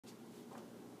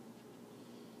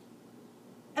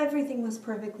Everything was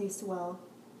perfectly swell.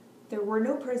 There were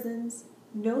no prisons,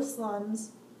 no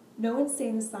slums, no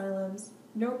insane asylums,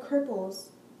 no cripples,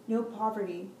 no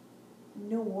poverty,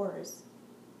 no wars.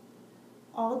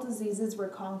 All diseases were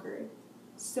conquered.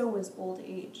 So was old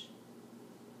age.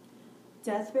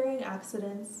 Death-bearing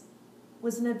accidents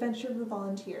was an adventure for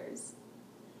volunteers.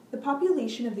 The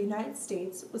population of the United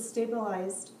States was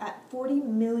stabilized at 40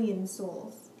 million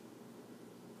souls.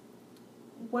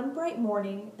 One bright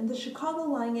morning in the Chicago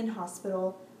Lying-in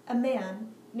Hospital, a man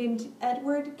named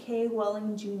Edward K.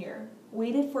 Welling, Jr.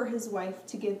 waited for his wife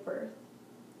to give birth.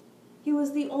 He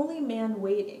was the only man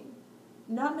waiting.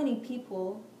 Not many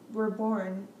people were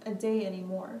born a day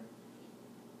anymore.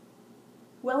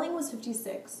 Welling was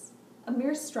 56, a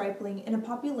mere stripling in a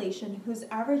population whose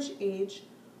average age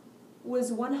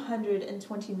was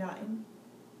 129.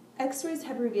 X-rays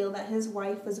had revealed that his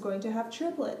wife was going to have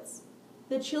triplets.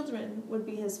 The children would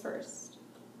be his first.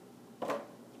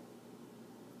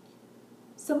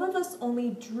 Some of us only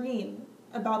dream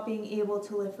about being able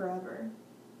to live forever.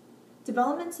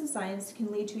 Developments in science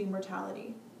can lead to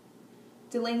immortality.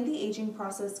 Delaying the aging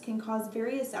process can cause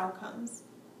various outcomes,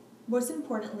 most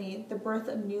importantly, the birth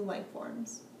of new life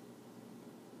forms.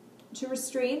 To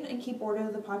restrain and keep order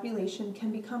of the population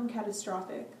can become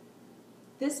catastrophic.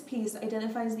 This piece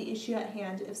identifies the issue at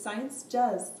hand if science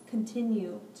does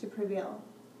continue to prevail.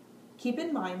 Keep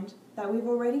in mind that we've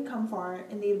already come far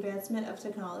in the advancement of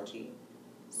technology,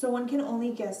 so one can only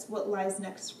guess what lies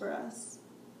next for us.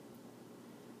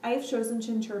 I have chosen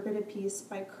to interpret a piece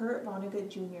by Kurt Vonnegut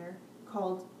Jr.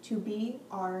 called To Be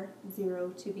Are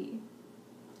Zero to Be.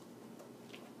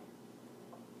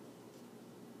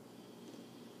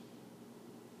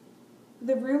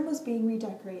 The room was being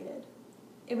redecorated.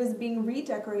 It was being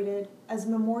redecorated as a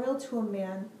memorial to a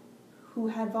man who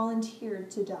had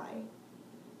volunteered to die.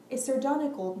 A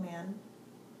sardonic old man,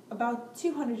 about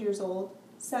 200 years old,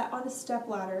 sat on a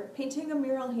stepladder painting a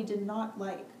mural he did not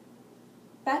like.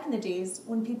 Back in the days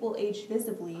when people aged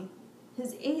visibly,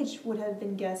 his age would have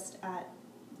been guessed at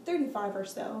 35 or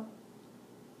so.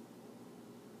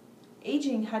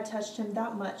 Aging had touched him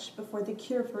that much before the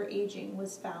cure for aging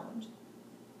was found.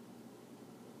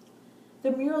 The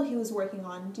mural he was working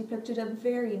on depicted a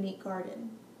very neat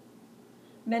garden.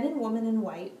 Men and women in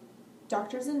white,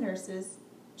 doctors and nurses,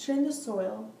 trimmed the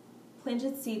soil,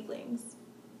 planted seedlings,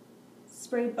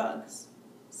 sprayed bugs,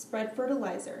 spread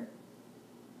fertilizer.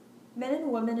 Men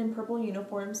and women in purple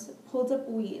uniforms pulled up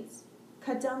weeds,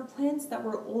 cut down plants that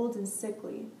were old and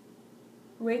sickly,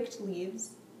 raked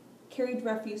leaves, carried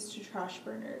refuse to trash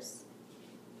burners.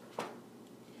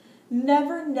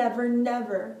 Never, never,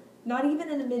 never, not even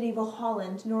in medieval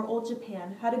Holland nor old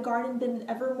Japan, had a garden been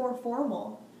ever more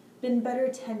formal, been better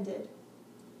tended.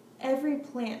 Every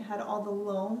plant had all the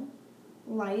loam,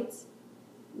 light,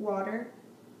 water,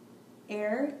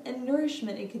 air, and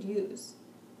nourishment it could use.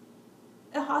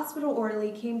 A hospital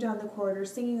orderly came down the corridor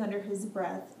singing under his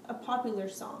breath a popular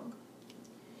song.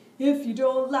 If you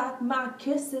don't like my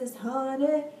kisses,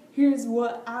 honey, here's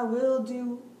what I will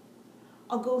do.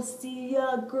 I'll go see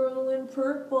a girl in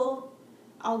purple.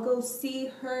 I'll go see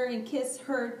her and kiss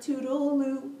her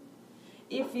toodaloo.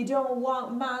 If you don't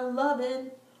want my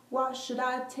lovin', why should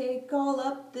I take all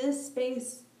up this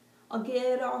space? I'll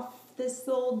get off this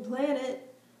old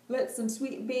planet. Let some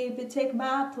sweet baby take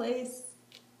my place.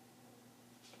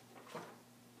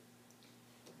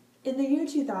 In the year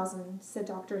 2000, said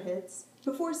Dr. Hitz,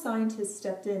 before scientists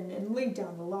stepped in and laid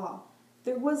down the law,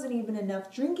 there wasn't even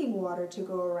enough drinking water to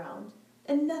go around,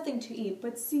 and nothing to eat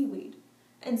but seaweed.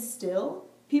 And still,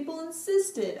 people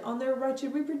insisted on their right to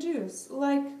reproduce,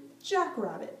 like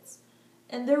jackrabbits,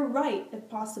 and their right, if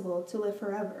possible, to live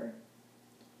forever.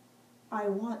 I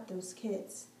want those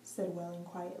kids, said Welling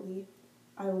quietly.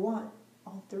 I want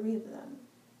all 3 of them.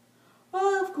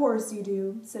 Well, of course you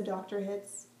do, said Dr.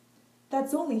 Hitz.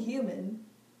 That's only human.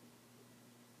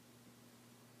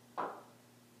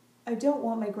 I don't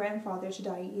want my grandfather to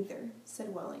die either,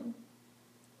 said Welling.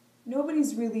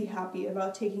 Nobody's really happy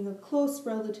about taking a close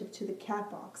relative to the cat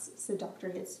box, said Dr.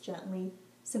 Hitz gently,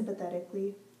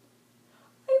 sympathetically.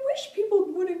 I wish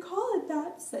people wouldn't call it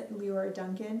that, said Leora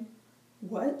Duncan.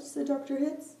 What? Said Dr.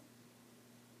 Hitz.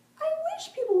 I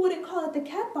wish people wouldn't call it the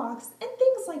cat box and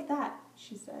things like that,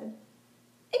 she said.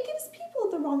 It gives people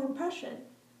the wrong impression.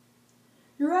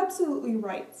 You're absolutely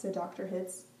right, said Dr.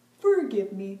 Hitz.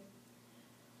 Forgive me.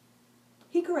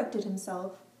 He corrected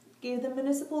himself, gave the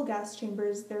municipal gas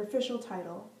chambers their official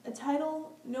title, a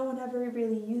title no one ever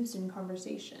really used in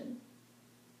conversation.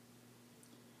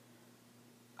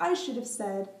 I should have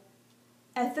said,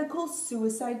 Ethical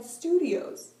Suicide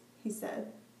Studios, he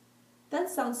said. That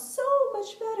sounds so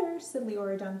much better, said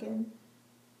Leora Duncan.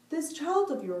 "This child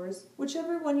of yours,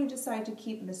 whichever one you decide to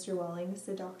keep, Mr. Welling,"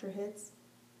 said Dr. Hitz,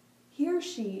 "he or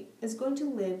she is going to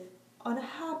live on a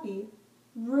happy,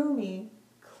 roomy,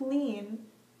 clean,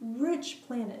 rich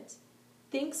planet,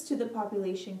 thanks to the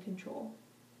population control.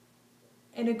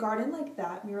 In a garden like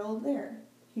that mural there."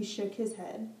 He shook his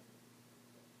head.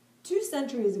 "2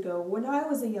 centuries ago, when I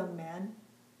was a young man,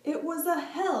 it was a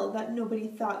hell that nobody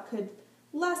thought could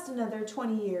last another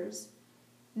 20 years.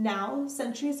 Now,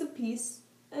 centuries of peace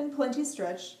and plenty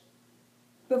stretch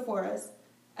before us,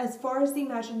 as far as the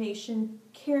imagination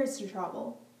cares to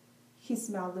travel." He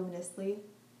smiled luminously.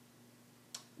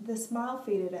 The smile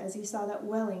faded as he saw that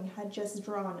Welling had just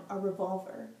drawn a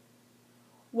revolver.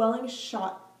 Welling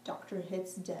shot Dr.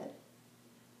 Hitz dead.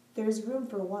 "There's room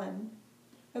for one.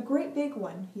 A great big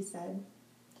one," he said.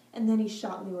 And then he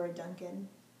shot Leora Duncan.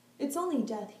 "It's only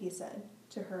death," he said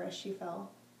to her as she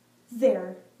fell.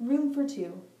 "There, room for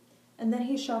 2. And then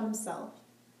he shot himself,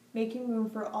 making room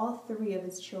for all 3 of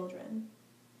his children.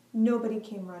 Nobody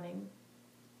came running.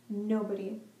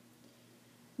 Nobody.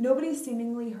 Nobody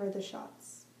seemingly heard the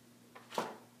shots.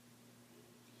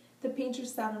 The painter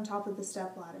sat on top of the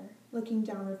stepladder, looking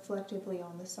down reflectively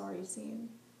on the sorry scene.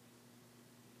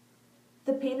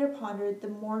 The painter pondered the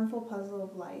mournful puzzle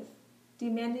of life,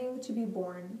 demanding to be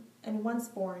born, and once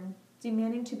born,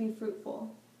 demanding to be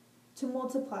fruitful, to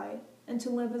multiply, and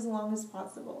to live as long as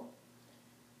possible.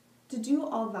 To do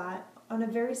all that on a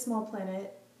very small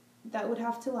planet that would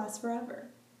have to last forever.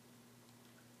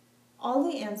 All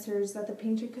the answers that the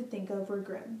painter could think of were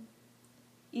grim.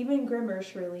 Even grimmer,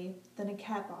 surely, than a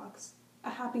cat box, a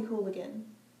happy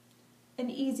hooligan. An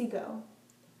easy go.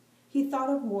 He thought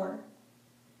of war.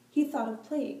 He thought of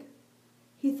plague.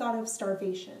 He thought of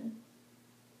starvation.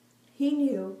 He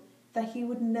knew that he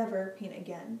would never paint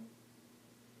again.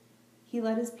 He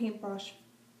let his paintbrush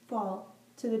fall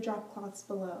to the drop cloths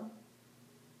below.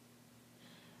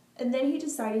 And then he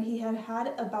decided he had had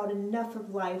about enough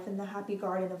of life in the happy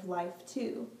garden of life,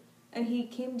 too, and he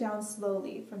came down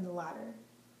slowly from the ladder.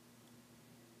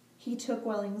 He took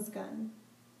Welling's gun,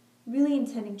 really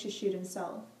intending to shoot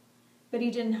himself, but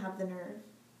he didn't have the nerve.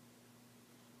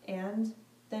 And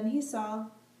then he saw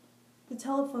the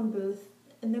telephone booth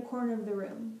in the corner of the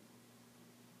room.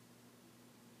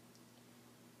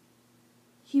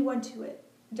 He went to it,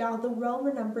 dialed the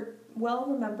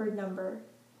well-remembered number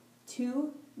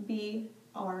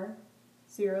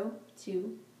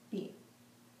 2BR02B.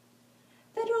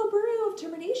 "Federal Bureau of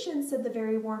Termination," said the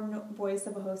very warm voice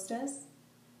of a hostess.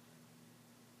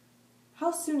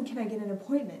 "How soon can I get an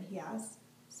appointment?" he asked,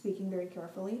 speaking very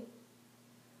carefully.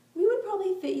 "We would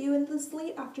probably fit you in this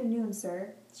late afternoon,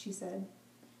 sir," she said.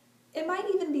 "It might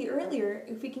even be earlier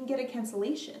if we can get a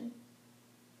cancellation."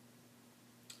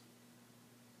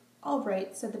 "All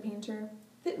right," said the painter.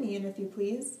 "Fit me in if you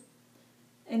please."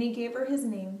 And he gave her his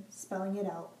name, spelling it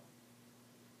out.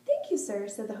 "Thank you, sir,"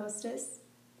 said the hostess.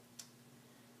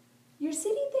 "Your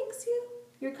city thanks you,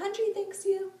 your country thanks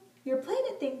you, your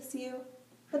planet thanks you,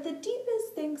 but the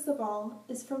deepest thanks of all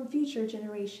is from future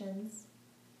generations."